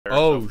there.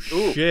 Oh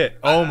so, shit!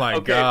 Oh my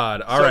okay.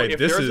 god! All So right, if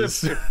this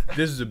there's is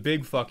this is a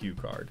big fuck you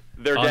card.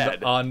 They're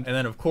dead. And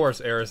then of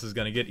course Eris is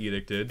gonna get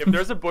edicted. If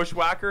there's a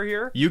bushwhacker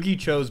here, Yugi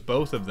chose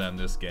both of them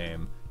this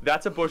game.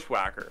 that's a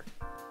bushwhacker.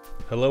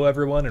 Hello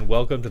everyone and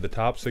welcome to the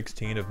top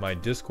 16 of my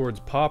Discord's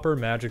Pauper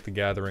Magic the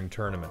Gathering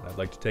tournament. I'd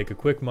like to take a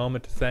quick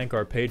moment to thank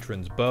our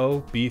patrons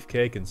Bo,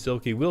 Beefcake, and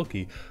Silky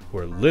Wilkie who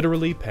are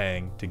literally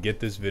paying to get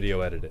this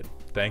video edited.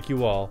 Thank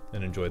you all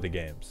and enjoy the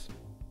games.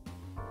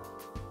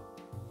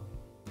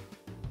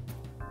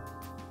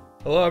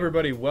 Hello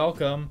everybody,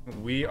 welcome.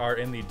 We are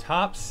in the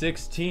top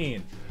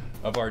 16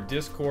 of our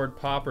Discord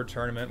Pauper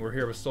tournament. We're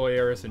here with Soy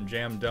Eris and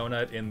Jam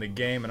Donut in the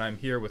game, and I'm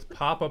here with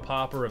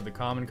Pauper of the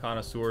Common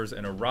Connoisseurs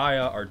and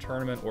Araya, our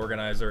tournament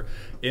organizer,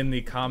 in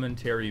the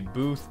commentary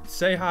booth.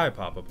 Say hi,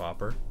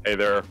 Pauper. Hey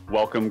there,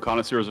 welcome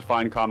connoisseurs of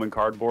fine common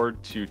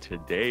cardboard to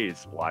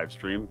today's live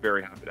stream.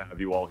 Very happy to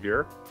have you all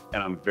here,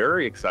 and I'm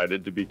very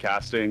excited to be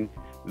casting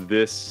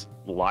this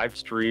live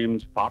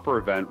streamed Pauper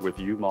event with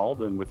you,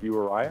 Mald, and with you,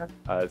 Araya.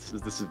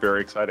 This is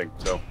very exciting,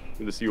 so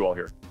good to see you all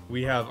here.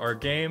 We have our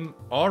game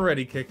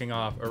already kicking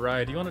off.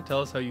 Araya, do you want to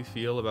tell us how you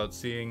feel about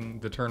seeing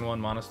the turn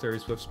 1 Monastery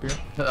Swiftspear?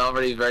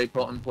 Already very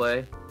potent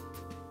play.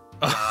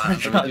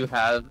 And you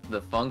have the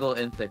fungal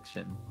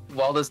infection.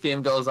 While this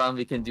game goes on,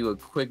 we can do a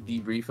quick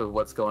debrief of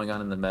what's going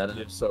on in the meta.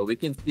 Yeah. So we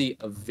can see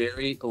a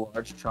very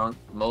large chunk,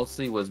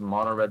 mostly was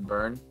mono red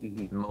burn,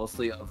 Mm-hmm.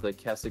 mostly of the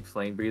Kessig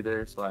Flame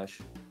Breather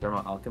 /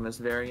 Thermal Alchemist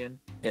variant.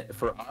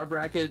 For our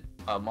bracket,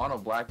 mono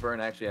black burn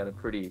actually had a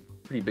pretty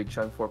big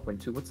chunk,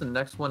 4.2. What's the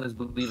next one? I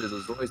believe is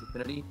Azori's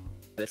Affinity.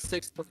 The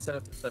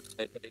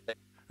 6.7%.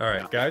 All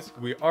right, guys,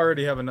 we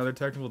already have another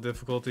technical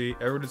difficulty.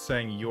 Everyone's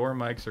saying your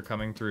mics are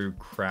coming through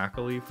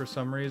crackly for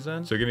some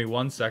reason. So give me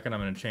 1 second. I'm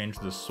going to change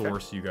the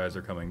source you guys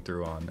are coming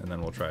through on, and then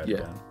we'll try it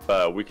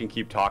again. We can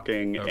keep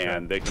talking, Okay.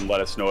 and they can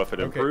let us know if it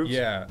improves.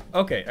 Yeah.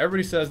 Okay.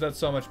 Everybody says that's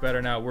so much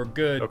better now. We're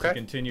good to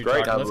continue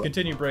Great. talking. Let's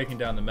continue breaking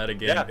down the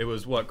metagame. Yeah. It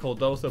was what?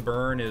 Koldotha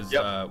Burn is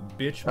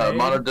bitch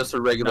Mono made. just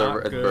a regular Not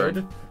red good.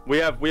 burn. We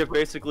have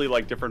basically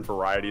like different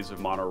varieties of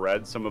mono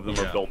red. Some of them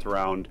are built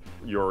around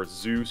your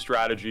zoo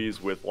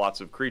strategies with lots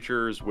of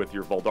creatures, with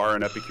your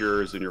Voldaran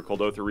Epicures and your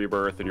Koldotha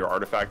Rebirth and your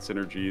artifact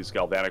synergies,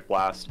 Galvanic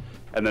Blast.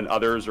 And then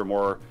others are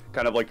more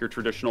kind of like your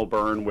traditional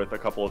burn with a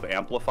couple of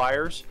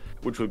amplifiers,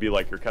 which would be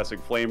like your Kessig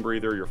Flame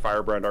Breather, your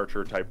Firebrand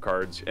Archer type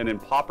cards. And in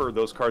Pauper,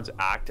 those cards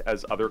act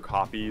as other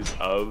copies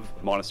of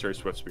Monastery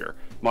Swiftspear.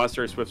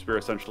 Monastery Swiftspear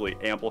essentially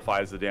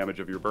amplifies the damage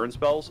of your burn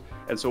spells.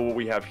 And so what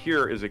we have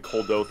here is a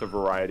Koldotha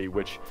variety,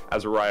 which,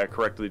 as Araya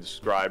correctly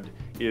described,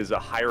 is a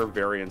higher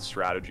variance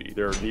strategy.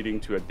 They're needing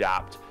to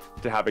adapt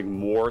to having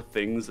more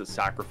things that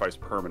sacrifice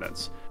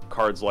permanence.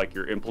 Cards like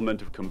your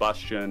Implement of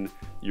Combustion,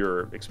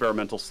 your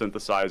Experimental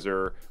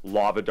Synthesizer,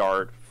 Lava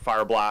Dart,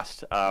 Fire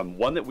Blast.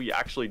 One that we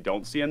actually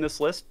don't see in this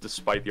list,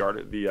 despite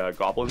the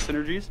Goblin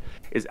synergies,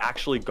 is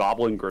actually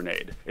Goblin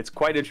Grenade. It's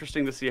quite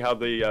interesting to see how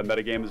the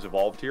metagame has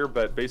evolved here,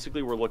 but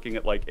basically we're looking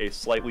at like a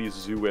slightly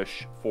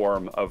zoo-ish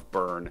form of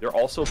burn. They're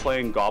also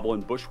playing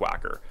Goblin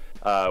Bushwhacker,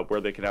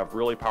 where they can have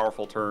really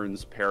powerful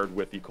turns paired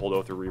with the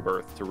Koldotha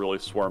Rebirth to really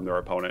swarm their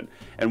opponent.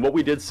 And what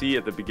we did see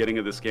at the beginning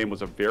of this game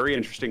was a very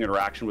interesting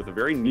interaction with a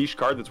very niche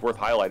card that's worth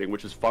highlighting,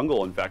 which is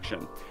Fungal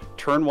Infection.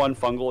 Turn 1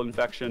 Fungal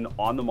Infection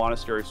on the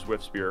Monastery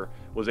Swiftspear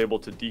was able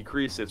to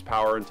decrease its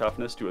power and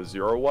toughness to a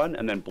 0/1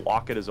 and then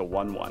block it as a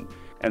 1/1.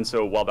 And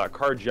so while that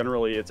card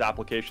generally, its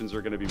applications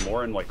are going to be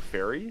more in like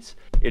fairies,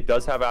 it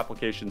does have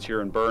applications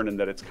here in burn in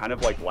that it's kind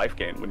of like life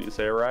gain. When you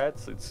say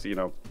riots, it's, you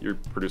know, you're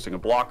producing a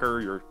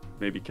blocker, you're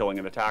maybe killing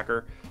an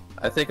attacker.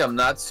 I think I'm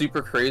not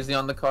super crazy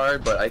on the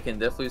card, but I can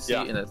definitely see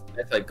in a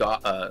like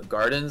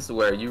Gardens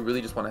where you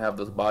really just want to have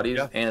those bodies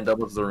and it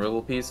doubles the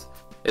removal piece.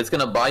 It's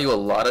gonna buy you a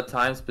lot of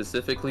time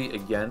specifically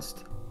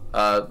against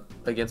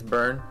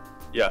burn.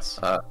 Yes.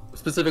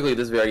 Specifically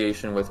this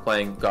variation with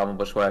playing Goblin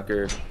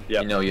Bushwhacker.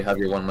 Yep. You know, you have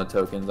your 1/1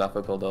 tokens off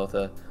of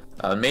Koldotha.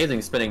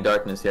 Amazing Spinning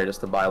Darkness here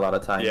just to buy a lot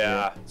of time.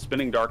 Yeah, here.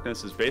 Spinning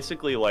Darkness is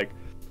basically like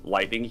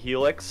Lightning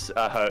Helix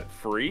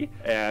free,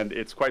 and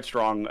it's quite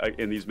strong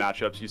in these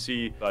matchups. You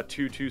see a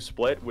 2-2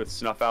 split with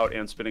Snuff Out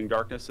and Spinning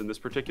Darkness in this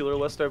particular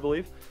list, I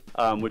believe,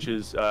 which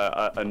is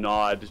a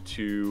nod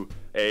to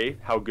A,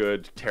 how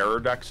good Terror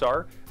decks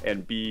are,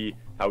 and B,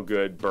 how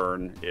good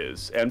burn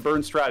is, and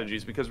burn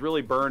strategies, because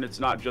really burn, it's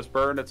not just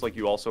burn, it's like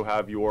you also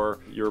have your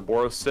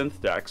Boros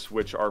Synth decks,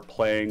 which are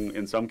playing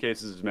in some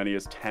cases as many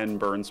as 10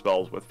 burn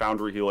spells with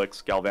Foundry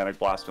Helix, Galvanic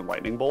Blast, and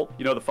Lightning Bolt.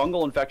 You know, the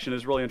Fungal Infection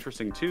is really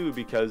interesting too,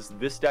 because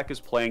this deck is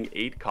playing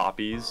 8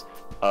 copies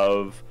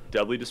of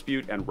Deadly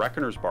Dispute and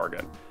Reckoner's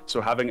Bargain.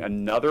 So having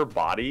another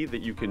body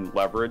that you can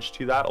leverage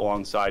to that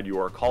alongside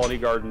your Colony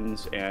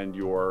Gardens and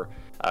your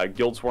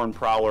Guildsworn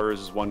Prowlers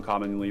is one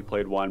commonly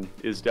played one,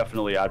 is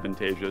definitely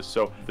advantageous.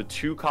 So the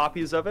 2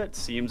 copies of it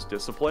seems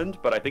disciplined,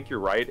 but I think you're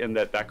right in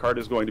that that card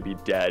is going to be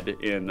dead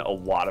in a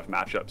lot of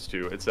matchups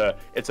too.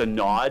 It's a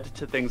nod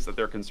to things that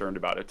they're concerned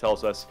about. It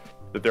tells us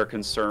that they're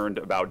concerned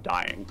about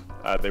dying.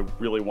 They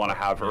really want to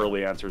have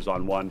early answers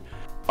on one.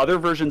 Other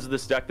versions of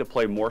this deck that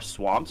play more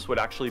swamps would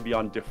actually be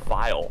on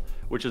Defile,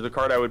 which is a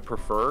card I would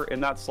prefer in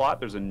that slot.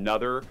 There's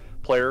another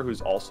player who's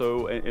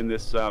also in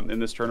this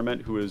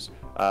tournament who is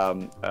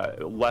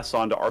less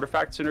onto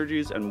artifact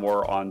synergies and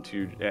more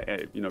onto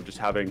just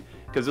having,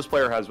 because this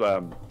player has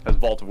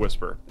Vault of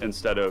Whisper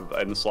instead of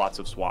in the slots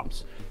of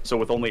swamps. So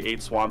with only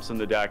 8 swamps in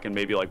the deck and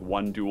maybe like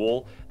 1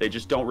 duel, they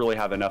just don't really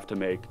have enough to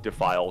make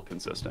Defile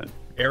consistent.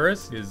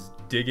 Eris is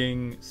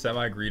digging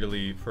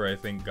semi-greedily for, I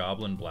think,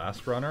 Goblin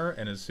Blast Runner,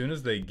 and as soon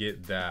as they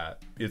get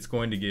that, it's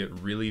going to get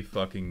really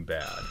fucking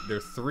bad.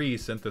 Their 3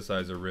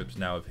 Synthesizer Rips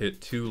now have hit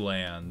 2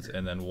 lands,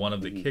 and then one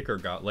of the kicker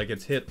got, like,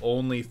 it's hit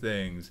only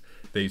things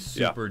they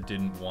super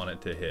didn't want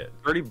it to hit.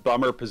 Pretty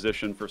bummer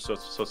position for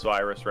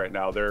Osiris right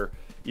now. They're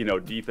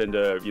deep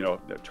into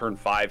turn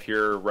 5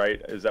 here,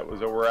 right? Is that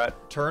where we're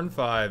at? Turn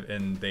 5,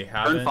 and they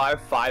haven't. Turn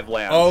 5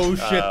 lands. Oh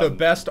shit! The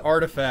best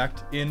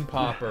artifact in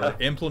Pauper,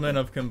 Implement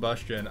of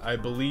Combustion. I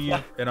believe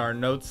in our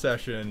notes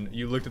session,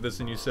 you looked at this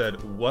and you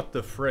said, "What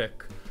the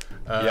frick?"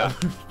 Yeah.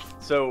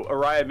 So,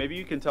 Araya, maybe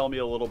you can tell me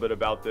a little bit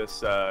about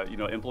this.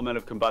 Implement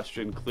of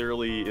Combustion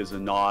clearly is a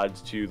nod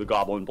to the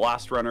Goblin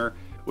Blast Runner,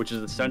 which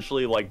is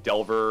essentially like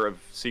Delver of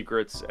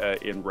Secrets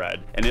in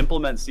red. And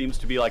Implement seems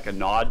to be like a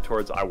nod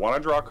towards, I want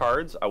to draw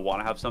cards, I want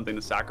to have something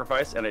to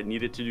sacrifice, and I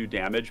need it to do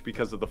damage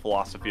because of the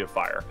philosophy of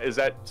fire. Is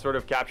that sort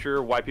of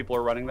capture why people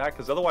are running that?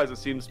 Because otherwise it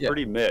seems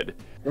pretty mid.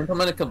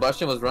 Implement of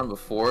Combustion was run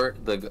before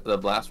the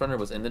Blast Runner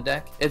was in the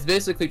deck. It's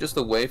basically just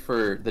a way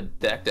for the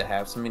deck to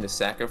have something to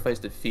sacrifice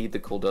to feed the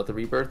Cold Delta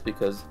Rebirth,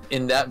 because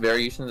in that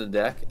variation of the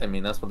deck, I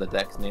mean, that's what the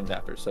deck's named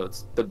after, so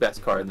it's the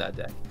best card in that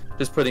deck.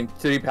 Just putting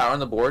 3 power on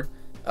the board,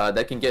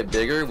 that can get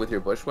bigger with your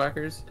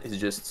Bushwhackers is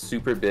just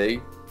super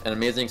big. An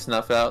amazing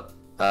snuff out.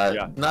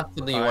 Not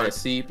something you want to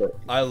see, but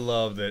I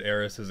love that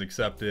Eris has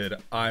accepted,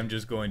 I'm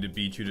just going to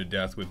beat you to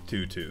death with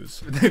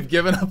 2/2s. They've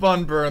given up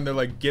on burn. They're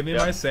like, give me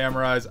my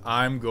samurais,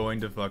 I'm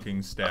going to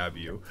fucking stab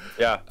you.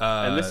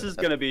 And this is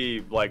going to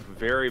be like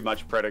very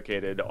much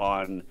predicated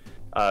on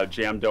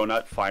Jam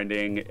Donut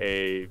finding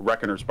a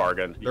Reckoner's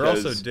Bargain. They're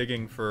also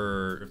digging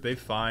for, if they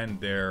find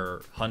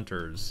their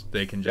hunters,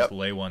 they can just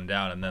lay one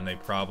down, and then they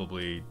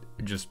probably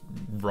just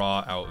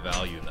raw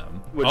outvalue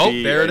them.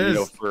 There it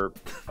is.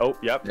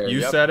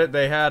 You said it,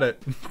 they had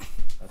it.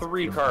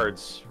 3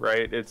 cards,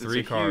 right? It's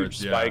a huge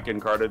spike in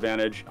card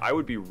advantage. I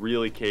would be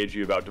really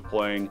cagey about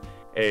deploying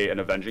an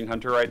Avenging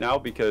Hunter right now,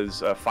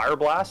 because Fire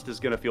Blast is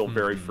going to feel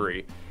very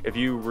free. If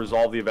you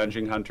resolve the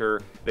Avenging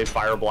Hunter, they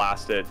Fire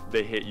Blast it,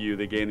 they hit you,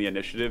 they gain the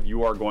initiative,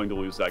 you are going to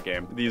lose that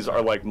game. These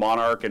are like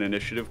Monarch and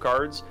Initiative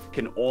cards,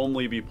 can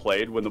only be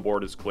played when the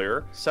board is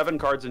clear. 7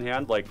 cards in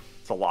hand, like,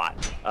 it's a lot.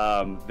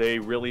 They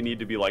really need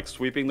to be like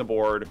sweeping the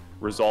board,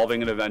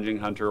 resolving an Avenging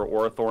Hunter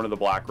or a Thorn of the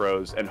Black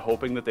Rose, and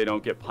hoping that they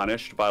don't get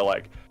punished by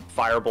like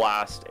Fire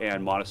Blast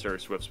and Monastery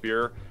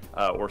Swiftspear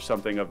or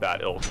something of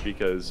that ilk,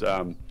 because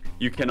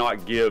you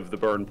cannot give the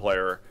burn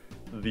player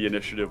the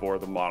initiative or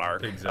the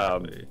Monarch.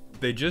 Exactly.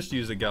 They just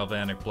use a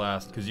Galvanic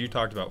Blast, because you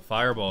talked about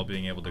Fireball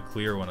being able to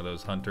clear one of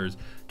those hunters.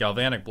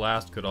 Galvanic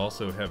Blast could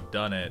also have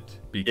done it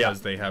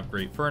because they have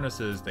Great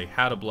Furnaces. They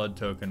had a Blood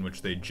Token,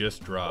 which they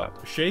just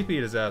dropped.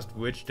 Shapeed has asked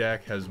which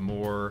deck has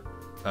more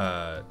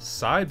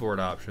sideboard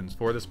options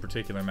for this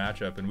particular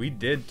matchup, and we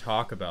did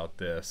talk about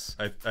this.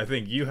 I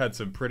think you had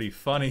some pretty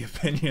funny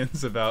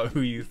opinions about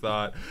who you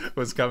thought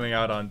was coming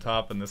out on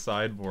top in the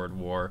sideboard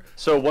war.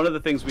 So one of the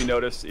things we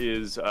notice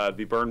is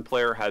the burn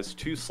player has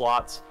 2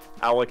 slots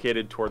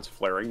allocated towards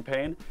Flaring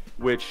Pain,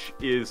 which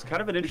is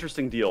kind of an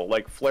interesting deal.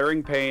 Like,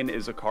 Flaring Pain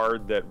is a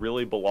card that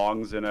really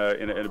belongs in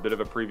a bit of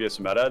a previous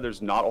meta.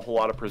 There's not a whole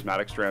lot of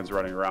Prismatic Strands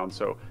running around,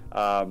 so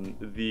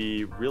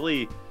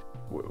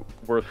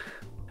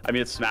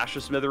it's Smash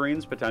the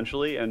Smithereens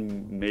potentially,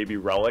 and maybe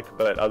Relic,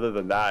 but other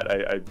than that,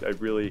 I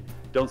really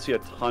don't see a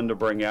ton to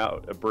bring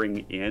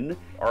in.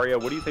 Arya,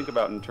 what do you think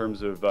about in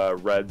terms of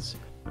Red's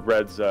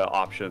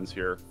options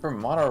here? For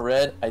mono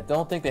red, I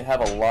don't think they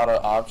have a lot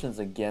of options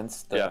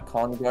against the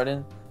Colony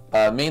Garden,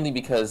 mainly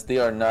because they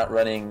are not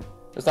running.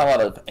 There's not a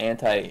lot of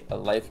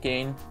anti-life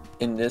gain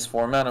in this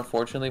format,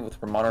 unfortunately,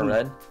 for mono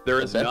red. There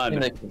is none.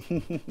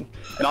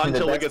 Not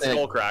until we get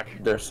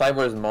Skullcrack. Their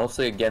sideboard is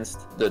mostly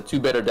against the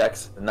 2 better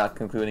decks, not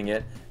concluding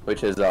it,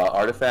 which is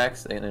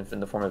Artifacts in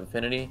the form of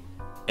Affinity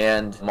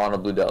and Mono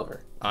Blue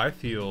Delver. I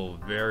feel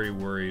very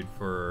worried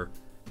for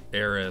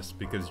Eris,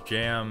 because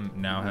Jam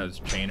now has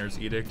Chainer's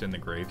Edict in the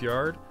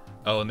graveyard.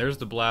 Oh, and there's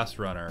the Blast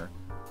Runner.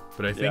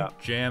 But I think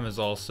Jam is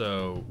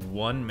also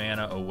 1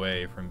 mana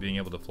away from being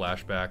able to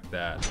flashback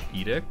that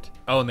Edict.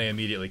 Oh, and they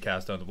immediately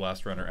cast out the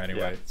Blast Runner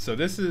anyway. So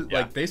this is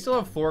like, they still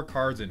have 4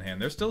 cards in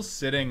hand. They're still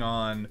sitting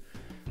on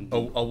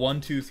a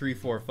 1, 2, 3,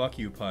 4 fuck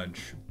you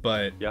punch.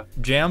 But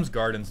Jam's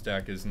Garden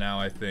stack is now,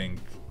 I think,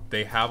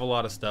 they have a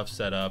lot of stuff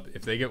set up.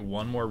 If they get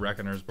 1 more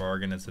Reckoner's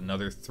Bargain, it's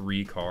another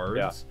 3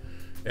 cards.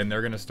 And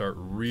they're going to start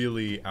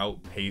really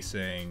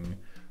outpacing,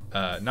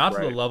 not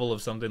to the level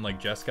of something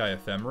like Jeskai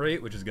Ephemerate,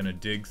 which is going to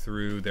dig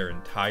through their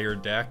entire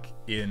deck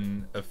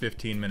in a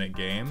 15-minute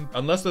game.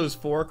 Unless those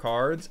 4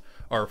 cards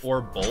are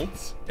 4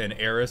 bolts and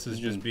Eris is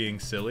just being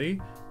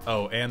silly.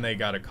 Oh, and they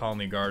got a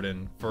Colony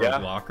Garden for a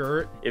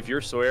blocker. If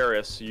you're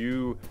Soeris,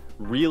 you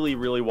really,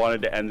 really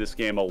wanted to end this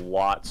game a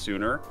lot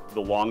sooner.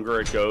 The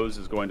longer it goes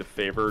is going to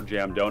favor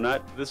Jam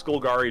Donut. This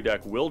Golgari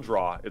deck will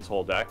draw its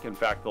whole deck. In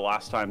fact, the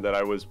last time that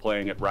I was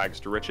playing at Rags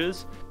to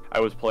Riches, I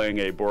was playing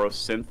a Boros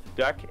Synth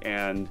deck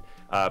and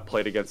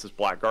played against this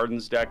Black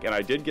Gardens deck, and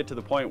I did get to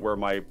the point where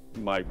my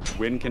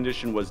win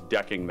condition was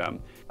decking them,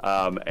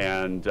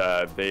 and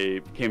they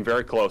came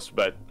very close,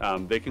 but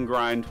they can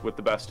grind with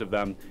the best of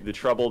them. The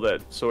trouble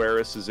that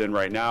Soeris is in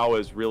right now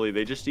is really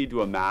they just need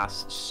to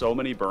amass so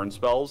many burn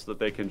spells that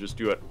they can just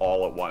do it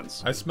all at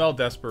once. I smell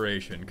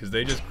desperation because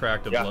they just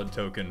cracked a blood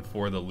token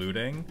for the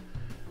looting.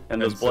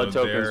 And those blood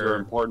tokens are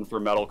important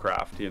for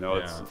Metalcraft. You know,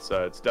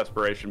 it's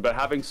desperation. But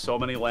having so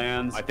many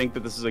lands, I think that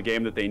this is a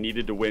game that they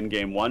needed to win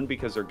game 1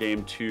 because their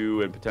game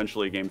 2 and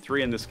potentially game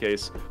 3 in this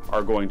case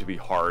are going to be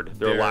hard.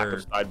 Their lack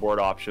of sideboard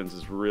options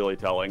is really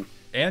telling.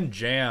 And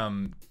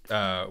Jam,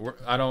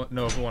 I don't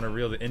know if we want to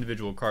reel the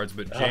individual cards,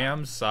 but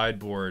Jam's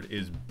sideboard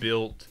is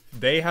built.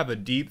 They have a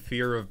deep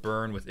fear of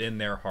burn within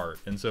their heart.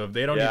 And so if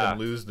they don't even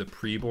lose the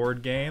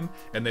pre-board game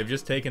and they've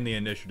just taken the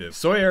initiative.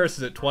 Soeris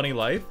is at 20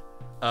 life.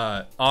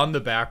 On the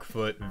back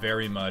foot,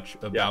 very much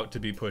about to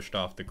be pushed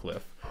off the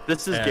cliff.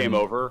 This is game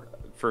over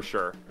for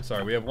sure.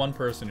 Sorry, we have one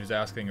person who's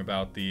asking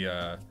about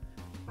the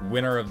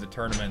winner of the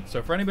tournament.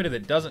 So for anybody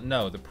that doesn't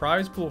know, the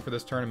prize pool for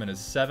this tournament is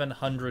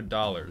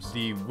 $700.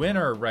 The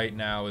winner right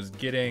now is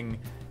getting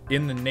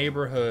in the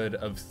neighborhood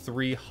of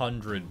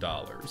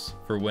 $300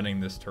 for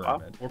winning this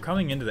tournament. We're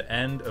coming into the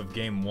end of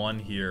game 1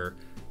 here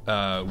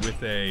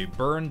with a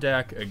burn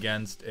deck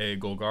against a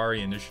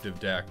Golgari initiative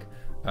deck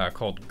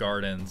called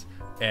Gardens.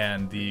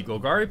 And the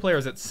Golgari player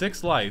is at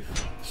 6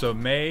 life, so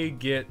may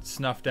get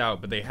snuffed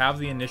out, but they have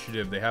the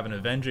initiative, they have an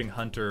Avenging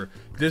Hunter.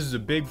 This is a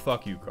big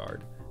fuck you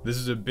card. This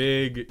is a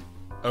big,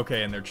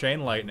 okay, and they're Chain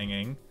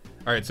Lightninging.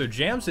 All right, so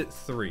Jam's at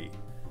 3.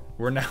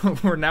 We're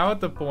now at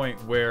the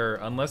point where,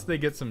 unless they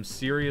get some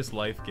serious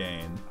life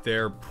gain,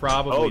 they're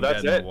probably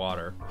dead in the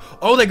water.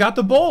 Oh, they got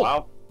the bolt!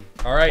 Wow.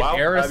 All right,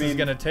 Eris is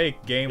gonna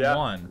take game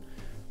 1.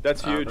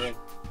 That's huge.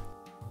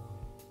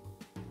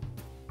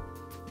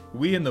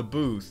 We in the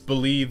booth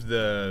believe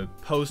the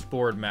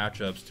post-board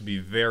matchups to be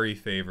very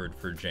favored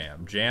for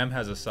Jam. Jam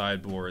has a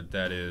sideboard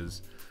that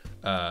is...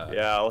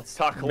 let's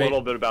talk a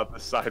little bit about the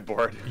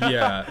sideboard.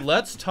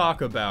 Let's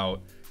talk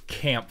about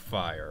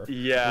Campfire.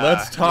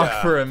 Let's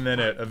talk for a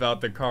minute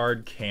about the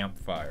card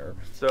Campfire.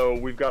 So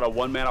we've got a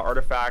 1-mana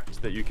artifact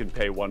that you can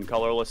pay 1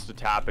 colorless to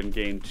tap and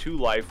gain 2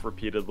 life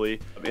repeatedly.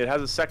 It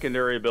has a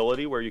secondary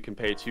ability where you can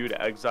pay 2 to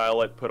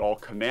exile it, put all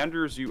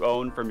commanders you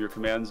own from your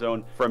command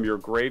zone from your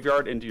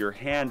graveyard into your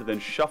hand, then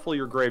shuffle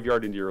your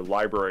graveyard into your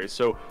library.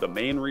 So the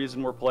main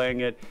reason we're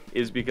playing it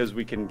is because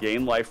we can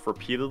gain life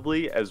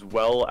repeatedly, as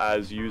well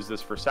as use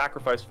this for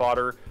sacrifice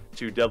fodder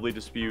to Deadly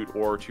Dispute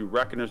or to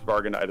Reckoner's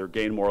Bargain to either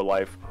gain more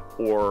life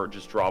or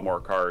just draw more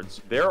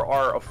cards. There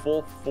are a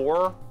full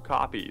 4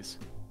 copies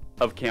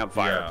of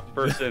Campfire.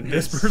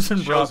 This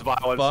person brought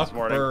violence this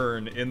morning.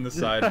 Burn in the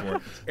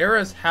sideboard.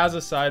 Eris has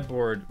a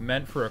sideboard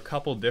meant for a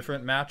couple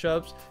different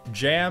matchups.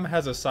 Jam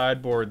has a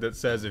sideboard that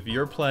says if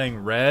you're playing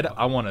red,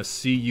 I want to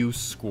see you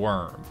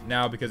squirm.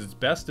 Now, because it's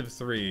best of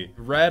 3,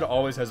 red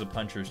always has a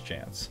puncher's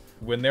chance.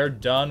 When they're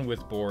done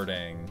with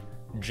boarding,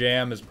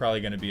 Jam is probably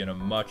going to be in a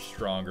much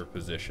stronger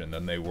position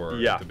than they were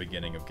at the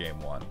beginning of game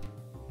 1.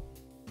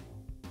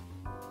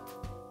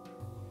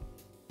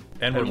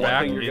 And we're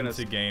back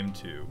into game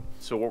 2.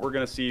 So what we're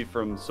going to see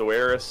from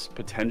Soeris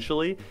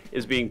potentially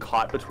is being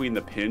caught between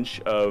the pinch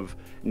of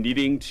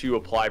needing to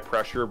apply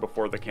pressure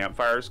before the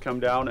campfires come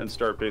down and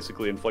start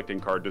basically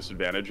inflicting card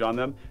disadvantage on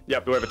them.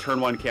 Yep, we have a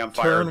turn 1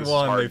 campfire. Turn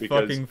 1, they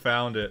fucking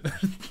found it.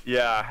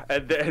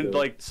 And then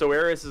like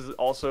Soeris is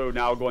also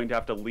now going to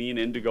have to lean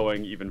into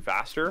going even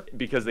faster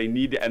because they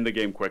need to end the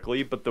game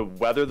quickly, but the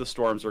Weather the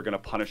Storms are going to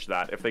punish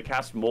that. If they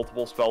cast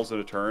multiple spells in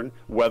a turn,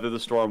 Weather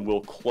the Storm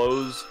will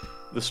close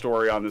the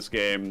story on this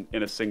game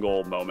in a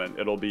single moment.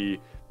 It'll be,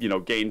 you know,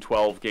 gain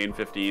 12, gain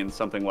 15,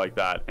 something like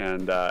that,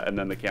 and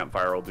then the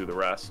campfire will do the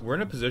rest. We're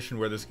in a position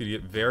where this could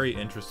get very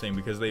interesting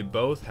because they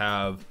both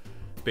have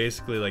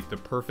basically like the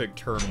perfect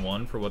turn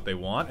 1 for what they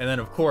want, and then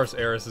of course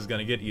Eris is going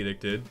to get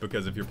edicted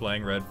because if you're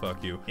playing red,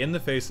 fuck you. In the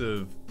face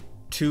of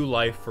 2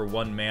 life for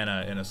 1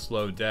 mana in a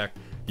slow deck,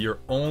 your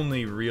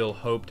only real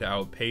hope to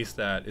outpace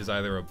that is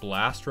either a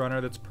Blast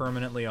Runner that's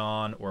permanently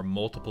on or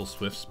multiple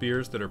Swift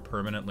Spears that are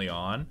permanently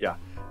on.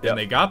 And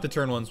they got the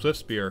turn 1 Swift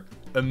Spear,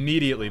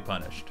 immediately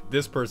punished.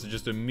 This person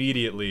just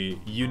immediately,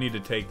 you need to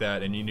take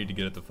that and you need to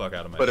get it the fuck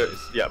out of my face.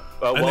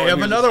 And they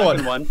have another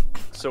one.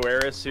 So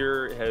Eris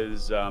here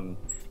has,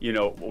 you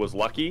know, was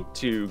lucky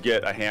to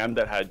get a hand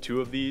that had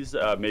 2 of these.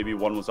 Maybe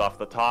one was off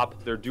the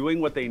top. They're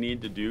doing what they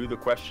need to do. The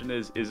question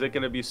is it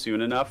going to be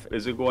soon enough?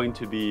 Is it going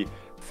to be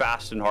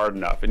fast and hard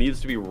enough? It needs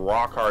to be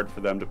rock hard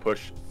for them to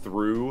push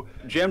through.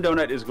 Jam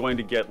Donut is going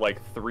to get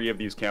like 3 of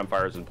these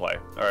campfires in play.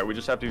 All right, we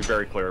just have to be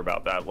very clear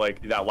about that.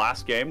 Like that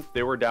last game,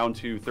 they were down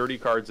to 30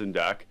 cards in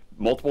deck.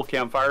 Multiple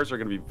campfires are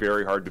going to be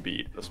very hard to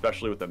beat,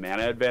 especially with the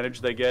mana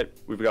advantage they get.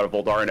 We've got a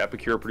Voldaren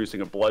Epicure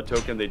producing a blood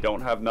token. They don't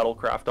have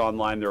Metalcraft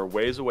online. They're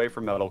ways away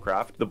from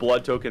Metalcraft. The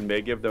blood token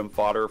may give them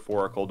fodder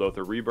for a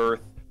Coldotha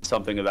Rebirth,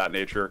 something of that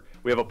nature.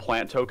 We have a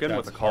plant token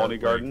with a Colony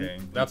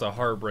Garden. That's a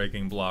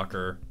heartbreaking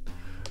blocker.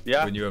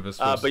 Yeah, when you have a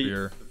Swift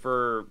Spear.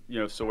 For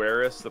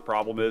Soaris, the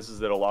problem is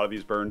that a lot of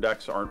these burn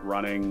decks aren't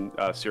running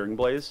Searing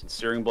Blaze.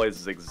 Searing Blaze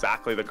is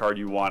exactly the card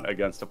you want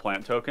against a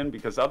plant token,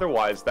 because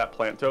otherwise that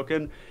plant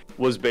token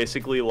was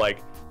basically like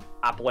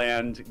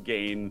Upland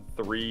gain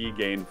 3,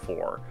 gain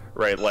 4,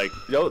 right? Like,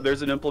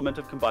 there's an Implement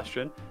of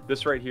Combustion.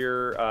 This right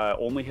here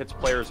only hits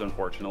players,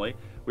 unfortunately.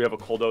 We have a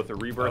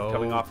Coldotha Rebirth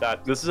coming off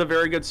that. This is a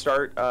very good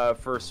start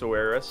for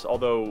Soaris,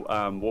 although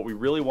what we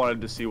really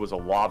wanted to see was a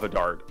Lava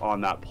Dart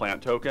on that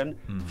plant token,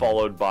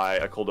 followed by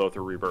a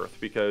Coldotha Rebirth,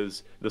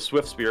 because the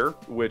Swift Spear,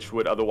 which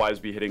would otherwise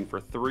be hitting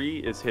for 3,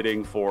 is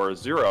hitting for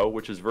 0,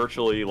 which is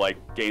virtually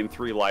like gain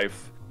 3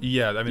 life.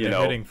 Yeah, I mean,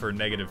 they're hitting for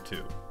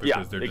 -2,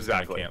 because they're just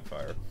going to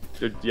campfire.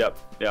 Yep,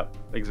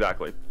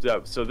 exactly.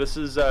 So this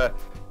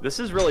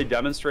is really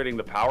demonstrating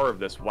the power of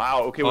this.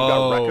 Wow. Okay, we've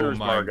got Reckoner's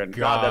Bargain.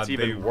 God, that's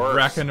even worse.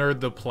 Reckonered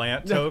the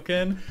plant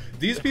token.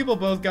 These people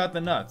both got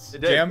the nuts.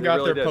 Jam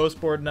got their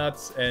postboard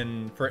nuts,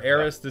 and for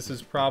Eris, this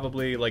is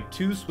probably like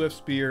 2 Swift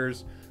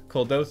Spears,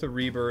 Coldotha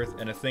Rebirth,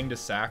 and a thing to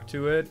sack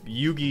to it.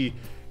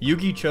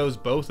 Yugi chose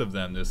both of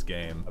them this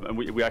game. And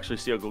we actually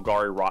see a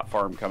Golgari Rot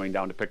Farm coming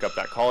down to pick up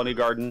that Colony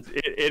Garden.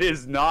 It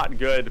is not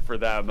good for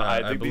them.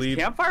 I think these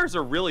campfires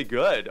are really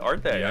good,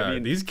 aren't they? Yeah, I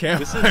mean, these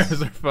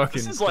campfires are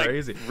fucking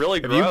crazy. Like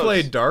really gross. Have you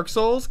played Dark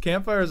Souls?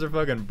 Campfires are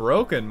fucking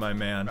broken, my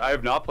man. I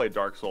have not played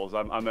Dark Souls.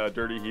 I'm a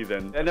dirty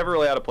heathen. I never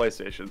really had a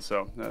PlayStation,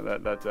 so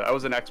I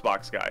was an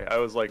Xbox guy. I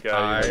was like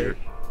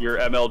your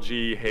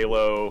MLG,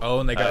 Halo. Oh,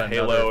 and they got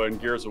Halo and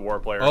Gears of War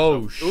player.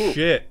 Oh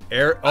shit!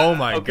 Oh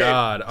my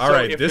god! All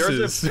right, this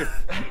is.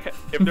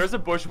 If there's a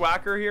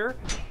bushwhacker here,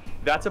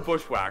 that's a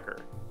bushwhacker.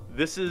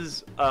 This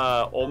is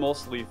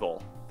almost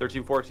lethal.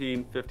 13,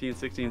 14, 15,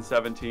 16,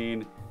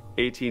 17,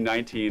 18,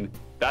 19.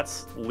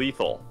 That's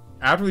lethal.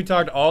 After we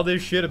talked all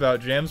this shit about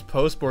Jam's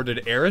postboard,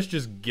 did Eris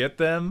just get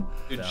them?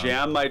 Dude,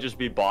 Jam might just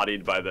be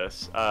bodied by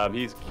this.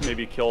 He's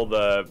maybe kill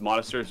the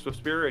Monastery Swift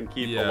Spear and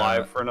keep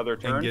alive for another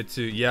turn. And get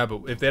to,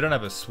 but if they don't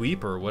have a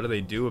sweeper, what do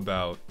they do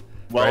about...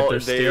 Well, they're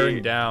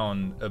staring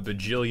down a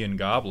bajillion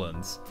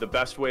goblins. The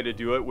best way to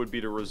do it would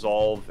be to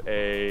resolve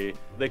a...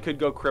 They could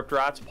go Crypt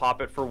Rats, pop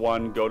it for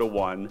 1, go to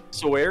 1.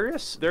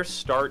 Soaris, their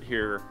start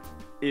here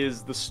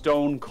is the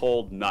Stone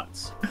Cold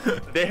Nuts.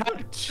 They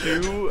have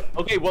 2...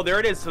 Okay, well, there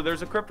it is. So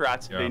there's a Crypt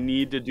Rats. Yeah. They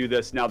need to do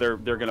this. Now they're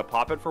going to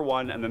pop it for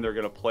 1, and then they're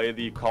going to play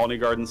the Colony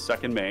Garden's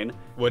second main.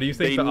 What do you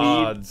think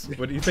odds?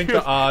 What do you think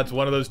the odds?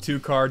 One of those 2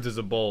 cards is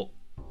a bolt.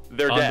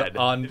 They're dead.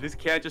 This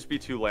can't just be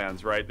 2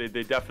 lands, right?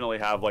 They definitely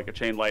have like a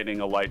Chain Lightning,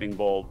 a Lightning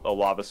Bolt, a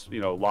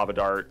Lava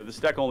Dart. This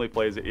deck only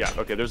plays it. Yeah,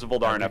 okay, there's a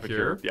Voldaren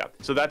Epicure. Yeah,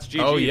 so that's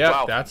GG. Oh, yeah,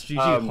 wow. That's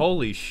GG.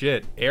 Holy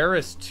shit.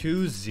 Eris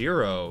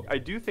 2-0. I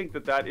do think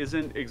that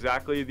isn't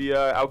exactly the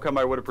outcome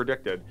I would have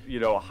predicted.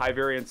 A high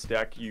variance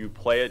deck, you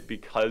play it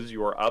because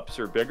your ups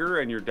are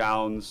bigger and your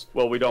downs,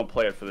 well, we don't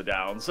play it for the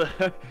downs,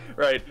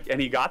 right? And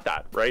he got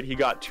that, right? He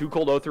got 2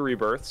 Coldotha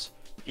Rebirths.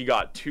 He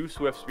got 2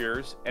 Swift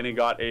Spears, and he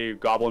got a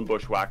Goblin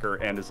Bushwhacker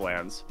and his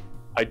lands.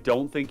 I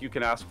don't think you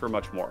can ask for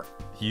much more.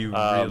 You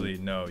really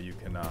know you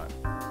cannot.